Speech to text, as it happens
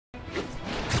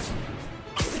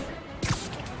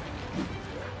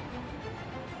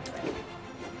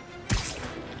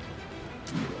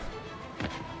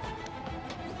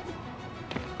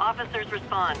Officers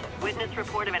respond. Witness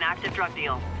report of an active drug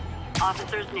deal.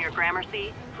 Officers near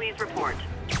Gramercy, please report.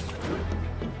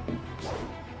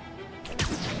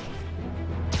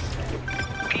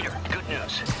 Peter, good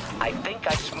news. I think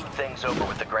I smoothed things over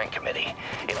with the grant committee.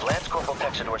 If Lance Corporal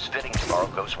Texador's fitting tomorrow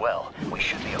goes well, we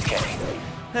should be okay.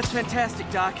 That's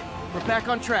fantastic, Doc. We're back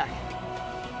on track.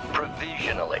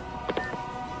 Provisionally.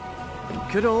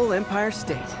 Good old Empire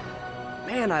State.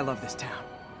 Man, I love this town.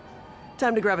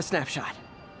 Time to grab a snapshot.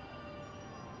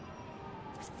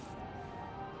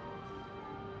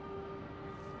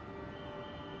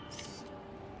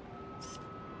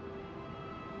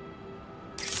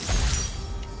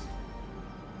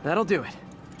 That'll do it.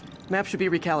 Map should be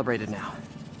recalibrated now.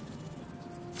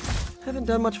 Haven't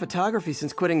done much photography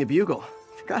since quitting the Bugle.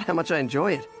 Forgot how much I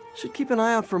enjoy it. Should keep an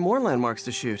eye out for more landmarks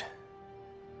to shoot.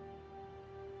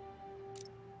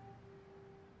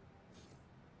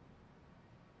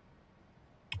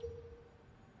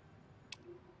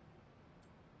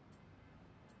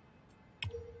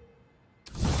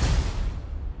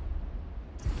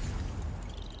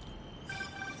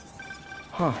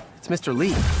 Huh, it's Mr.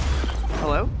 Lee.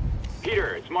 Hello?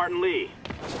 Peter, it's Martin Lee.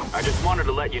 I just wanted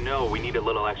to let you know we need a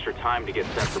little extra time to get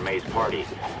set for May's party.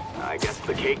 I guess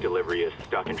the cake delivery is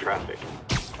stuck in traffic.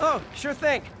 Oh, sure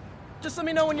thing. Just let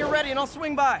me know when you're ready and I'll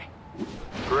swing by.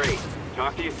 Great.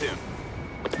 Talk to you soon.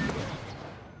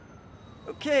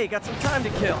 Okay, got some time to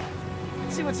kill.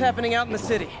 Let's see what's happening out in the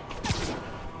city.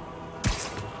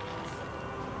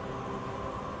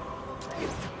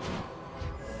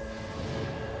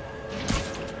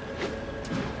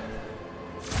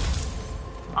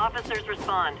 Officers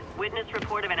respond. Witness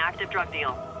report of an active drug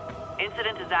deal.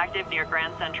 Incident is active near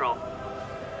Grand Central.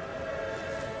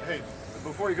 Hey,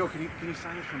 before you go, can you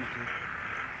sign this for me, please?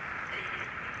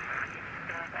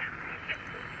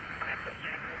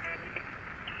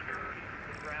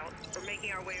 We're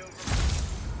making our way over.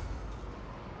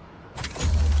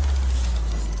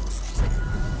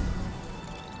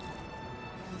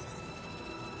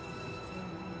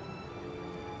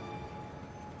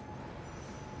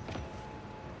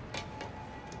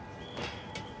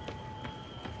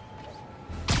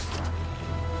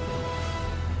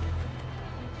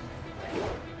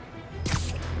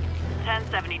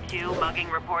 Mugging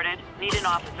reported. Need an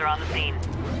officer on the scene.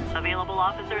 Available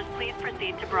officers, please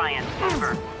proceed to Bryant.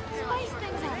 Over.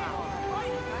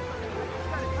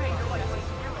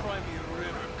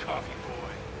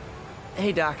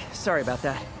 Hey, Doc. Sorry about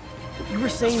that. You were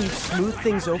saying you smoothed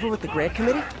things over with the grant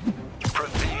committee?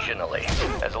 Provisionally,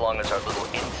 as long as our little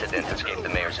incident escaped the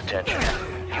mayor's attention.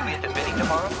 You be at the bidding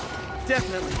tomorrow?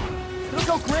 Definitely.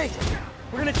 It'll go great.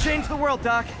 We're gonna change the world,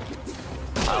 Doc.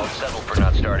 I'll settle for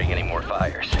not starting any more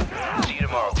fires. See you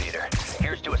tomorrow, Peter.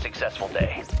 Here's to a successful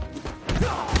day.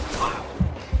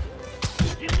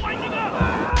 He's winding up!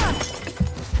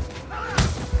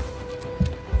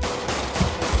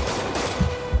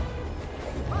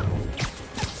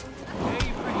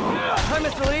 Hi,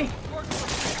 Mr. Lee.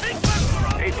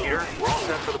 Hey, Peter. We're all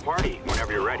set for the party,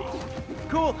 whenever you're ready.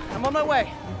 Cool. I'm on my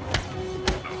way.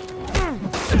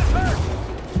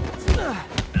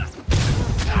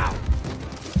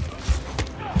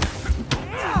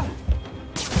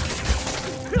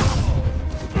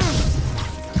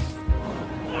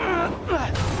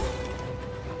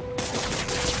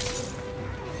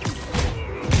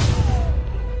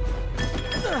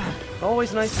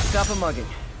 Always nice to stop a mugging.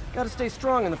 Gotta stay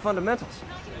strong in the fundamentals.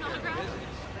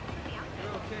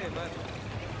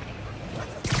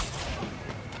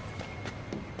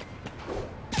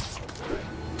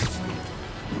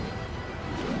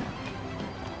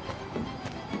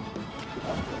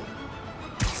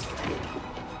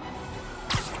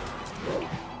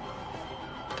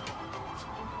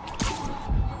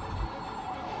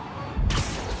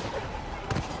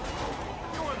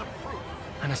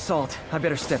 An assault. I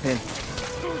better step in.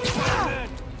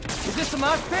 Is this a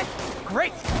mosh pit?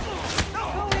 Great!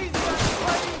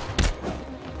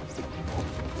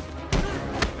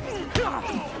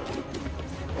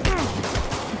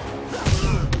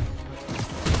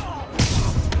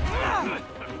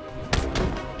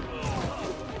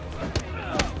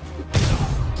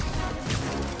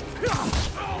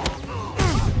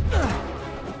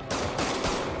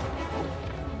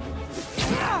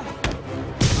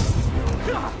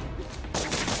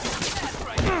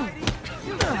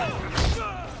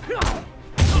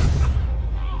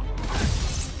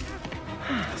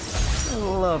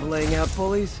 I love laying out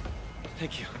bullies.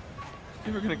 Thank you.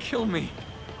 They were gonna kill me.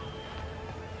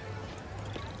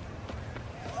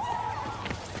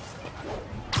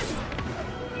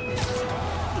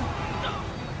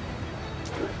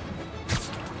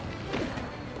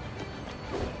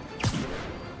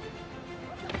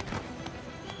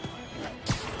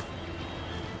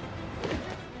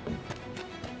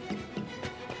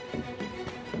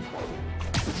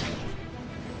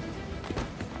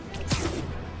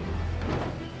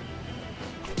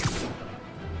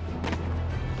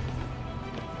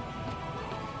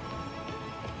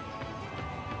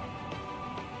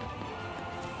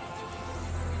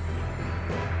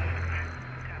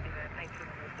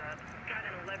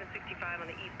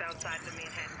 outside the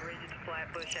Manhattan Bridge at the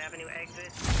Flatbush Avenue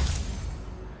exit.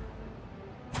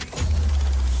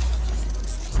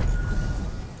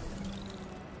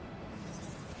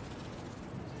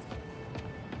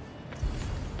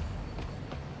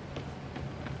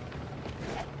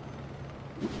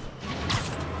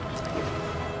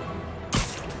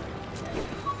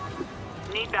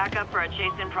 Need backup for a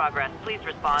chase in progress. Please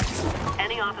respond.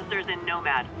 Any officers in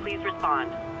Nomad, please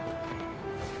respond.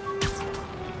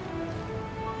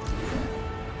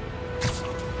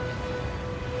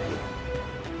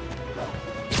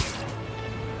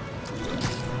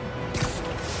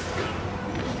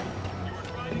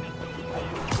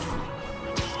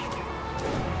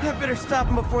 I better stop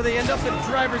them before they end up in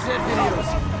driver's ed videos.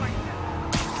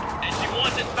 And she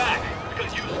wants it back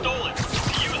because you stole it. To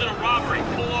use in a robbery.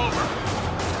 Pull over.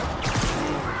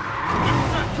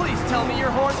 Please tell me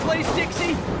your horn plays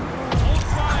Dixie. Hold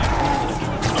fire.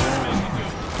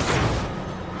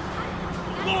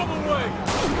 Blow them away.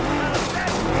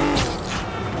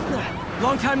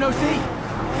 Long time no see.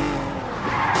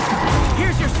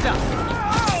 Here's your stuff.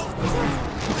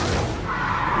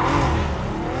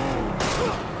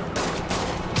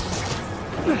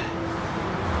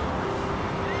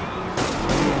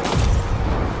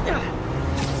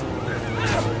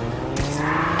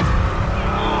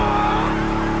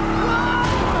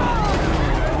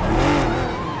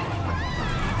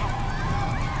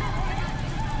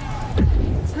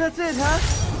 That's it, huh?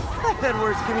 I've had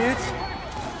worse commutes.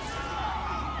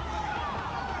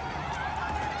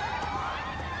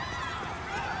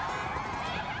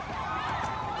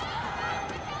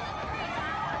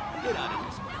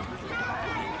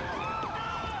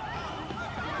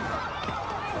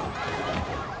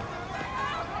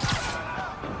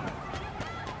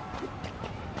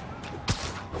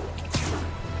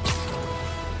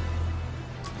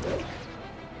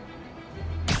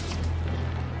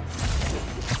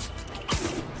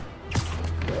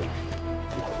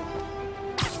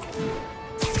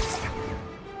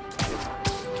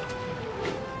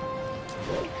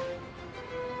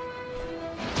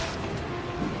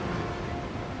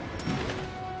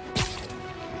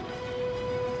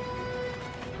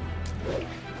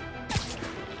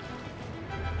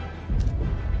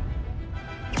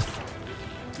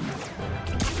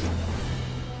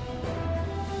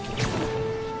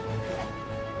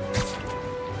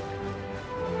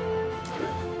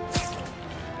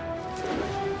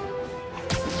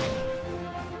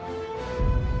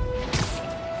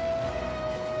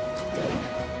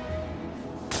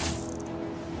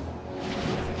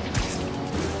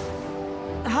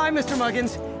 Hi, Mr.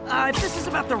 Muggins. This is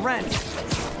about the rent.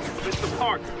 Mr.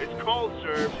 Parker, this call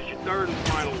serves as your third and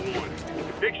final warning.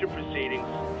 Eviction proceedings.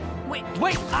 Wait!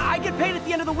 I get paid at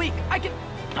the end of the week. I get...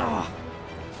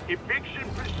 Eviction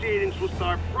proceedings will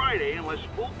start Friday unless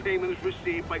full payment is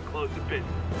received by close of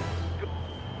business.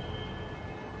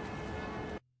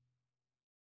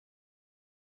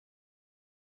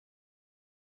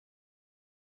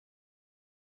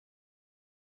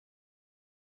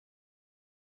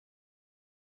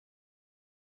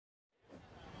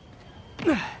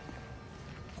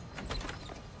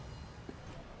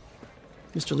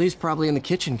 Mr. Lee's probably in the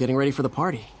kitchen getting ready for the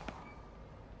party.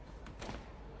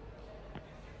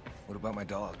 What about my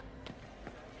dog?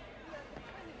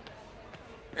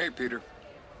 Hey, Peter.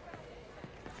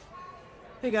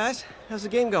 Hey, guys. How's the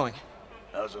game going?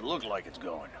 How's it look like it's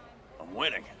going? I'm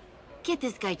winning. Get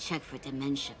this guy checked for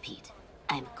dementia, Pete.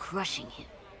 I'm crushing him.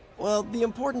 Well, the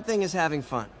important thing is having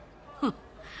fun.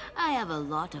 I have a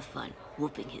lot of fun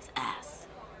whooping his ass.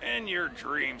 And your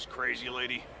dreams, crazy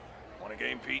lady. Want a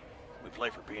game, Pete? We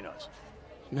play for peanuts.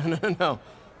 No.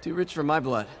 Too rich for my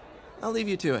blood. I'll leave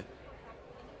you to it.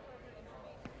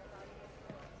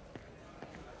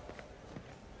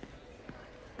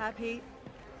 Hi, Pete.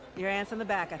 Your aunt's in the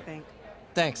back, I think.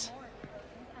 Thanks.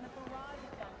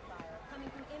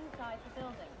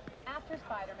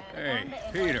 Hey,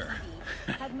 Peter.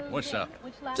 What's up?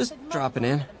 Just dropping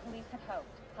in.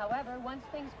 However, once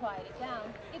things quieted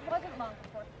down, it wasn't long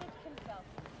before Fitch himself...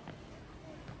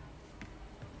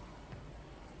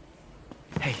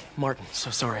 Hey, Martin. So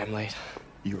sorry I'm late.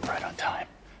 You were right on time.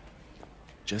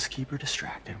 Just keep her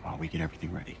distracted while we get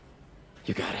everything ready.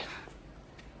 You got it.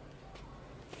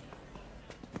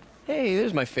 Hey,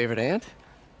 there's my favorite aunt.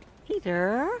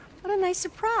 Peter, what a nice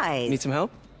surprise. Need some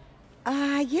help?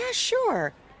 Yeah,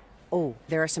 sure. Oh,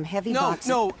 there are some heavy boxes.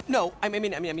 No. I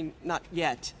mean, not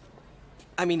yet.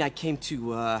 I mean, I came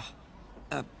to, I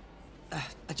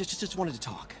just wanted to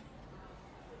talk.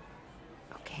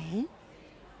 Okay.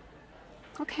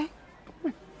 Okay.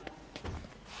 Come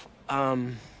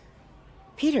on.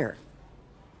 Peter,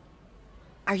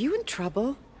 are you in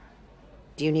trouble?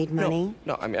 Do you need money?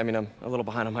 No, I mean, I'm a little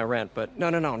behind on my rent, but no,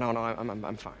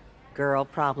 I'm fine. Girl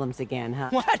problems again, huh?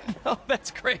 What? No,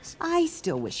 that's crazy. I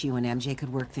still wish you and MJ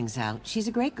could work things out. She's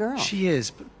a great girl. She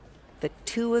is, but... The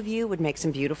two of you would make some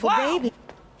beautiful babies.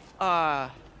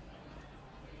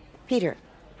 Peter.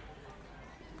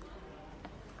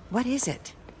 What is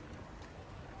it?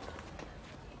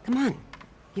 Come on.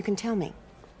 You can tell me.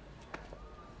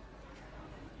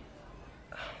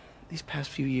 These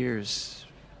past few years,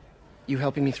 you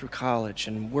helping me through college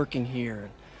and working here,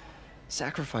 and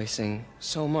sacrificing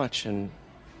so much and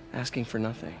asking for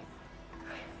nothing.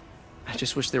 I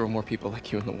just wish there were more people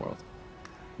like you in the world.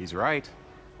 He's right.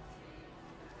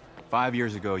 5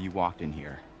 years ago, you walked in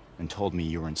here and told me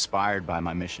you were inspired by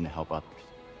my mission to help others.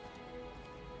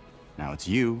 Now it's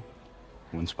you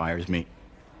who inspires me.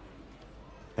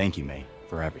 Thank you, May,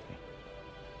 for everything.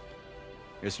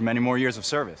 Here's to many more years of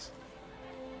service.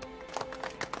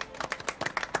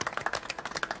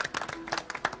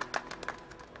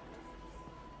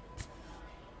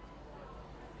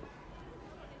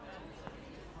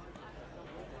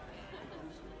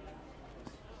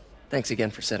 Thanks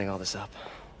again for setting all this up.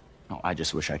 Oh, I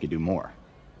just wish I could do more.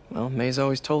 Well, May's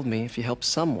always told me if you help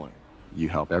someone... You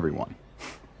help everyone.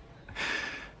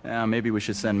 Maybe we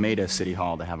should send May to City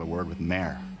Hall to have a word with the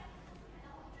mayor.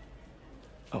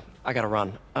 Oh, I gotta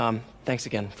run. Thanks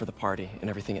again for the party and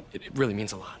everything. It really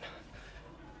means a lot.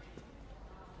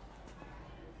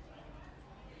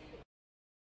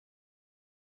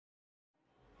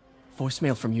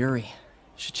 Voicemail from Yuri.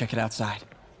 Should check it outside.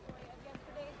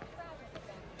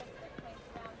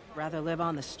 Rather live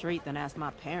on the street than ask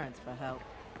my parents for help.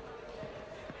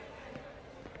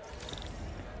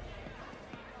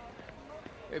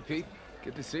 Hey, Pete.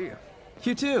 Good to see you.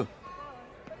 You too.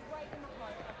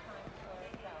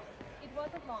 It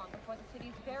wasn't long before the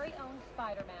city's very own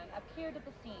Spider-Man appeared at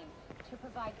the scene to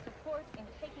provide support in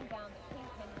taking down the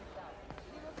Kingpin himself.